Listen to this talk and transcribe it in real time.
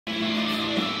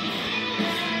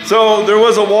So there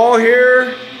was a wall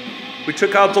here. We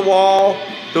took out the wall.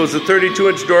 There was a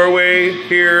 32-inch doorway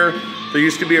here. There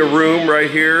used to be a room right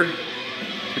here.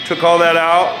 We took all that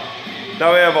out.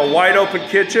 Now we have a wide open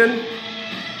kitchen.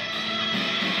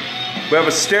 We have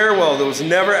a stairwell that was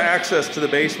never access to the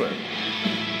basement.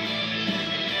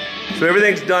 So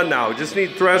everything's done now. We just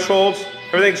need thresholds.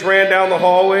 Everything's ran down the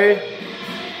hallway.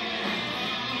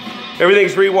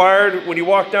 Everything's rewired. When you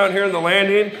walk down here in the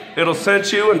landing, it'll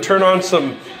sense you and turn on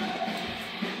some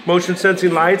motion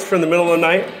sensing lights from the middle of the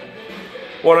night.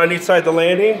 One on each side of the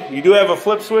landing. You do have a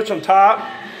flip switch on top.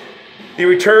 The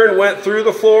return went through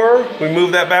the floor. We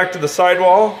moved that back to the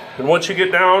sidewall. And once you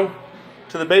get down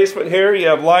to the basement here, you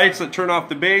have lights that turn off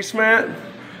the basement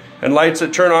and lights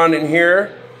that turn on in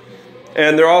here.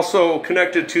 And they're also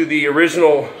connected to the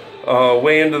original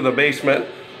way into the basement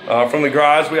from the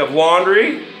garage. We have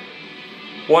laundry,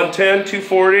 110,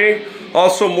 240.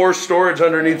 Also more storage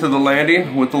underneath of the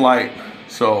landing with the light.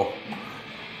 So,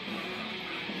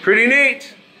 pretty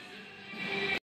neat.